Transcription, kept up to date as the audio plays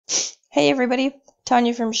Hey everybody,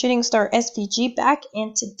 Tanya from Shooting Star SVG back,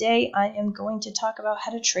 and today I am going to talk about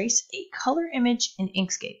how to trace a color image in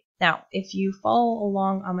Inkscape. Now, if you follow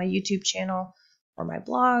along on my YouTube channel or my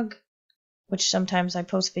blog, which sometimes I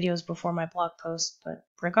post videos before my blog post, but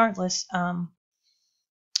regardless,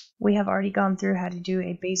 we have already gone through how to do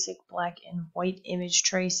a basic black and white image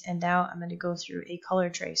trace, and now I'm going to go through a color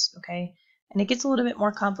trace, okay? And it gets a little bit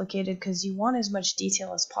more complicated because you want as much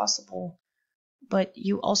detail as possible, but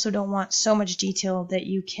you also don't want so much detail that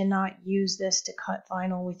you cannot use this to cut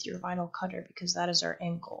vinyl with your vinyl cutter, because that is our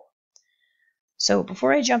end goal. So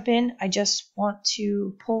before I jump in, I just want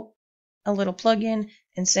to pull a little plug in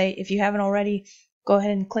and say, if you haven't already, go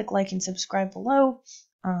ahead and click like and subscribe below.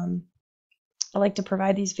 I like to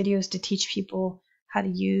provide these videos to teach people how to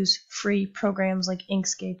use free programs like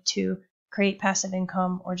Inkscape to create passive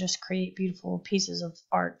income or just create beautiful pieces of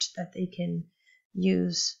art that they can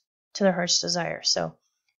use to their heart's desire. So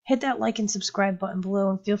hit that like and subscribe button below,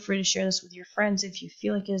 and feel free to share this with your friends if you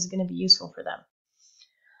feel like it is going to be useful for them.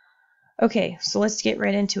 Okay, so let's get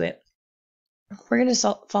right into it. We're going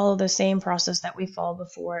to follow the same process that we followed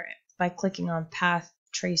before by clicking on Path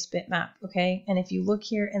Trace Bitmap, okay? And if you look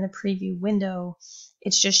here in the preview window,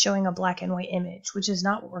 it's just showing a black and white image, which is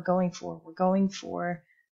not what we're going for. We're going for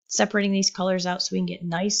separating these colors out so we can get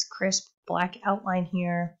nice, crisp black outline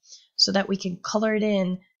here so that we can color it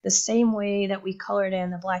in the same way that we colored in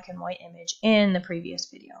the black and white image in the previous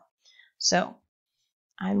video. So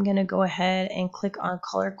I'm going to go ahead and click on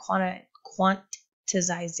color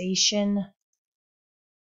quantization.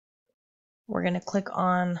 We're going to click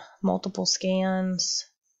on multiple scans,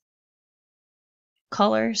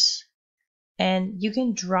 colors, and you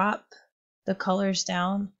can drop the colors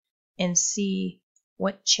down and see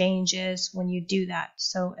what changes when you do that.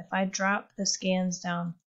 So if I drop the scans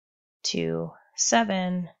down to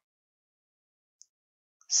 7,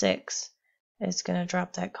 6, it's going to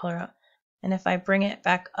drop that color up. And if I bring it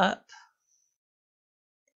back up,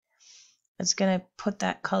 it's going to put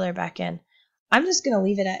that color back in. I'm just going to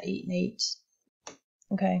leave it at 8 and 8.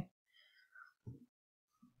 Okay.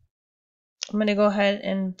 I'm going to go ahead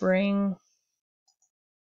and bring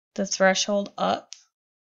the threshold up.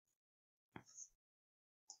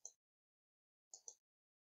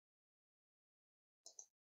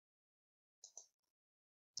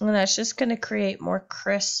 And that's just going to create more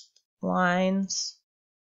crisp lines.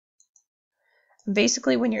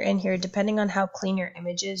 Basically, when you're in here, depending on how clean your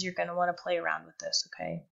image is, you're going to want to play around with this,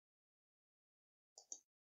 okay?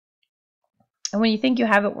 And when you think you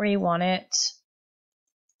have it where you want it,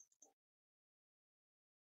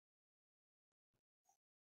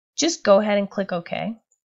 just go ahead and click OK.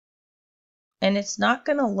 And it's not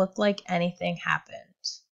going to look like anything happened.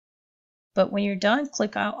 But when you're done,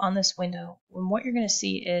 click out on this window. And what you're going to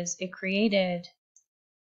see is it created...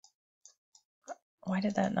 Why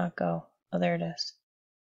did that not go? Oh, there it is.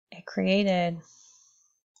 It created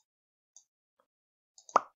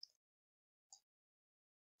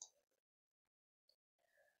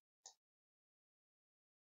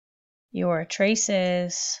your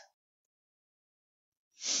traces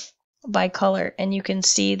by color, and you can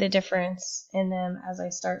see the difference in them as I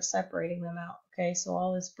start separating them out. Okay, so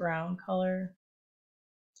all this brown color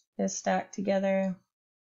is stacked together,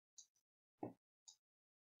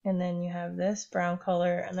 and then you have this brown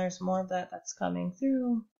color, and there's more of that that's coming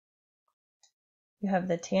through. You have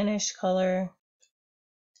the tannish color,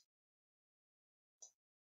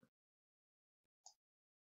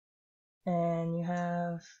 and you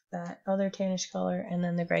have that other tannish color, and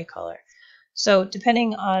then the gray color. So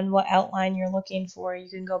depending on what outline you're looking for, you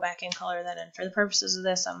can go back and color that in. For the purposes of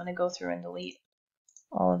this, I'm going to go through and delete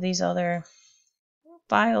all of these other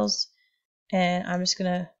files, and I'm just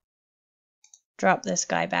going to drop this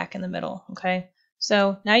guy back in the middle, okay?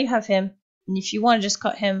 So now you have him, and if you want to just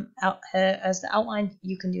cut him out as the outline,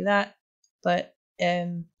 you can do that, but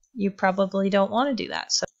you probably don't want to do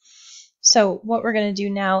that. So what we're going to do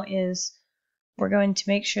now is we're going to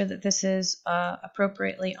make sure that this is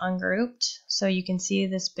appropriately ungrouped. So you can see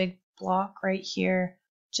this big block right here.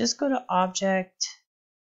 Just go to Object,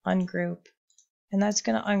 Ungroup, and that's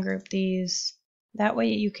going to ungroup these. That way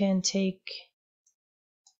you can take...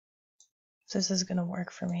 This is going to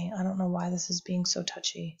work for me. I don't know why this is being so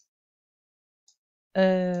touchy.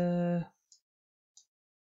 You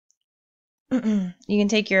can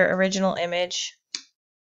take your original image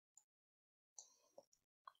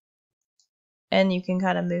and you can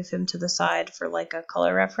kind of move him to the side for like a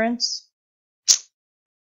color reference.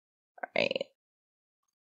 Alright.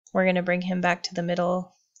 We're going to bring him back to the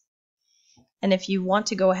middle. And if you want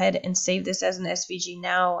to go ahead and save this as an SVG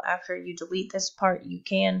now, after you delete this part, you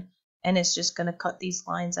can. And it's just going to cut these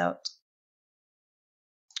lines out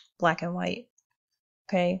black and white.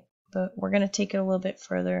 Okay, but we're going to take it a little bit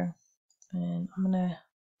further, and I'm going to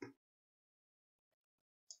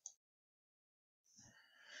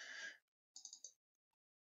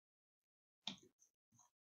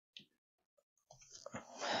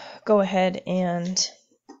go ahead and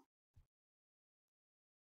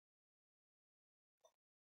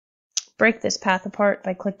break this path apart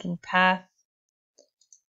by clicking Path,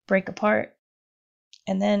 Break Apart,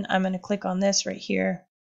 and then I'm going to click on this right here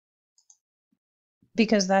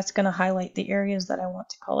because that's going to highlight the areas that I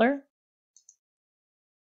want to color.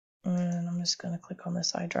 And I'm just going to click on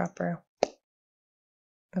this eyedropper.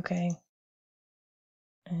 Okay.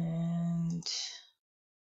 And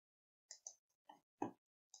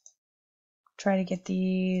try to get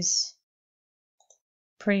these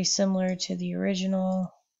pretty similar to the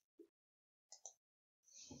original.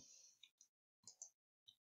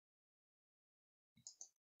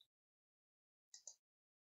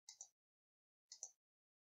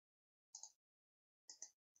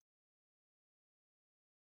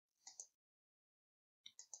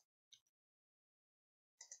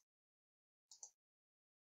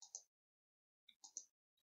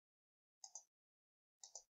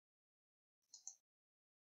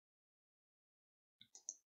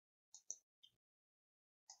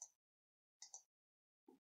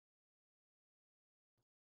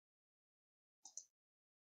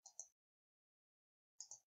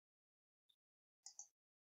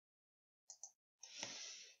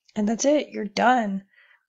 And that's it, you're done.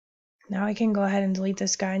 Now I can go ahead and delete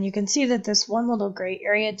this guy, and you can see that this one little gray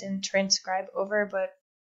area didn't transcribe over, but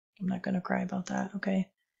I'm not going to cry about that, okay?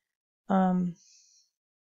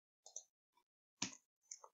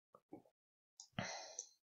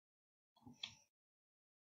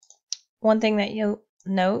 One thing that you'll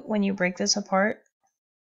note when you break this apart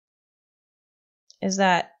is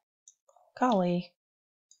that, golly,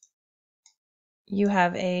 you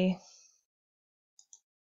have a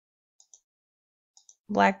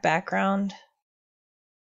black background,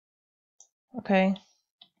 okay?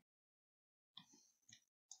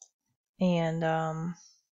 And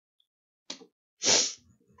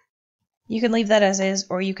you can leave that as is,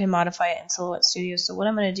 or you can modify it in Silhouette Studio. So what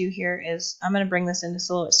I'm going to do here is I'm going to bring this into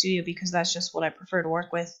Silhouette Studio because that's just what I prefer to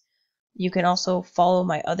work with. You can also follow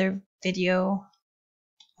my other video,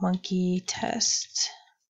 monkey test.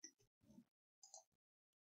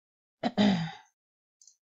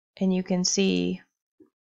 And you can see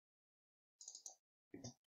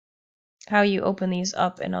how you open these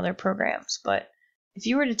up in other programs. But if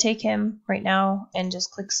you were to take him right now and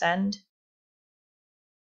just click send,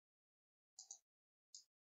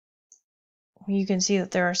 you can see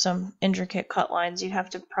that there are some intricate cut lines. You'd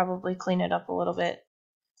have to probably clean it up a little bit.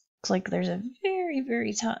 Looks like there's a very,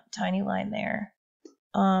 very tiny line there.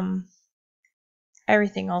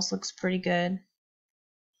 Everything else looks pretty good.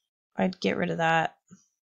 I'd get rid of that.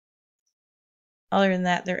 Other than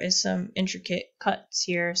that, there is some intricate cuts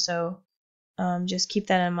here, so just keep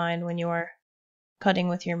that in mind when you are cutting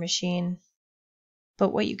with your machine.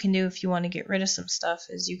 But what you can do if you want to get rid of some stuff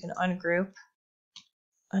is you can ungroup.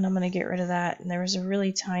 And I'm going to get rid of that. And there was a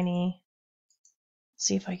really tiny, let's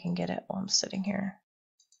see if I can get it while I'm sitting here.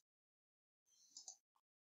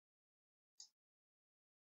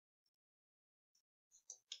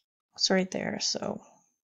 It's right there, so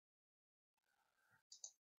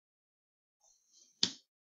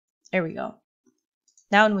there we go.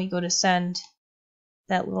 Now when we go to send,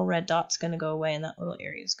 that little red dot's going to go away and that little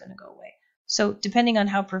area is going to go away. So depending on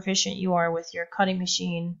how proficient you are with your cutting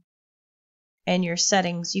machine and your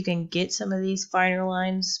settings, you can get some of these finer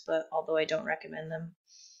lines, but although I don't recommend them,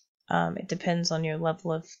 it depends on your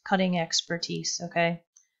level of cutting expertise, okay?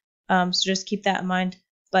 So just keep that in mind.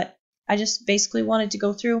 But I just basically wanted to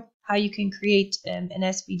go through how you can create an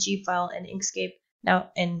SVG file in Inkscape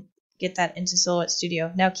now and get that into Silhouette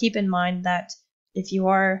Studio. Now keep in mind that if you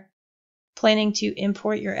are planning to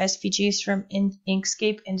import your SVGs from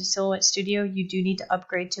Inkscape into Silhouette Studio, you do need to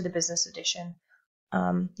upgrade to the Business Edition.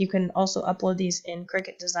 You can also upload these in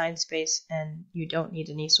Cricut Design Space, and you don't need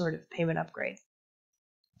any sort of payment upgrade.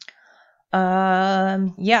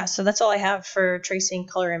 Yeah, so that's all I have for tracing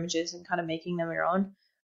color images and kind of making them your own.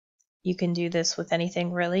 You can do this with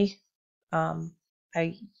anything, really.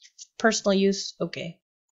 Personal use, okay.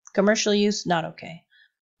 Commercial use, not okay.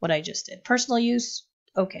 What I just did. Personal use,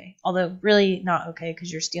 okay. Although really not okay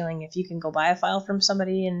because you're stealing. If you can go buy a file from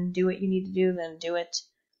somebody and do what you need to do, then do it.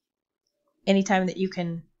 Anytime that you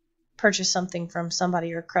can purchase something from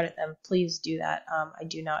somebody or credit them, please do that. I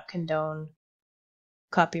do not condone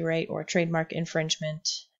copyright or trademark infringement,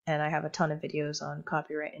 and I have a ton of videos on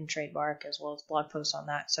copyright and trademark as well as blog posts on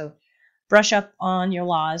that. So brush up on your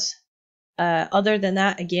laws. Other than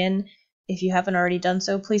that, again, if you haven't already done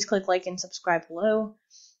so, please click like and subscribe below.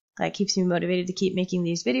 That keeps me motivated to keep making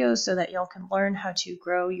these videos so that y'all can learn how to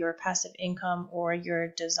grow your passive income or your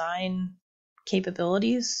design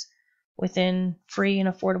capabilities within free and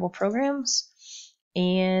affordable programs.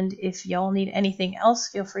 And if y'all need anything else,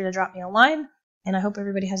 feel free to drop me a line. And I hope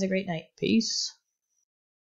everybody has a great night. Peace.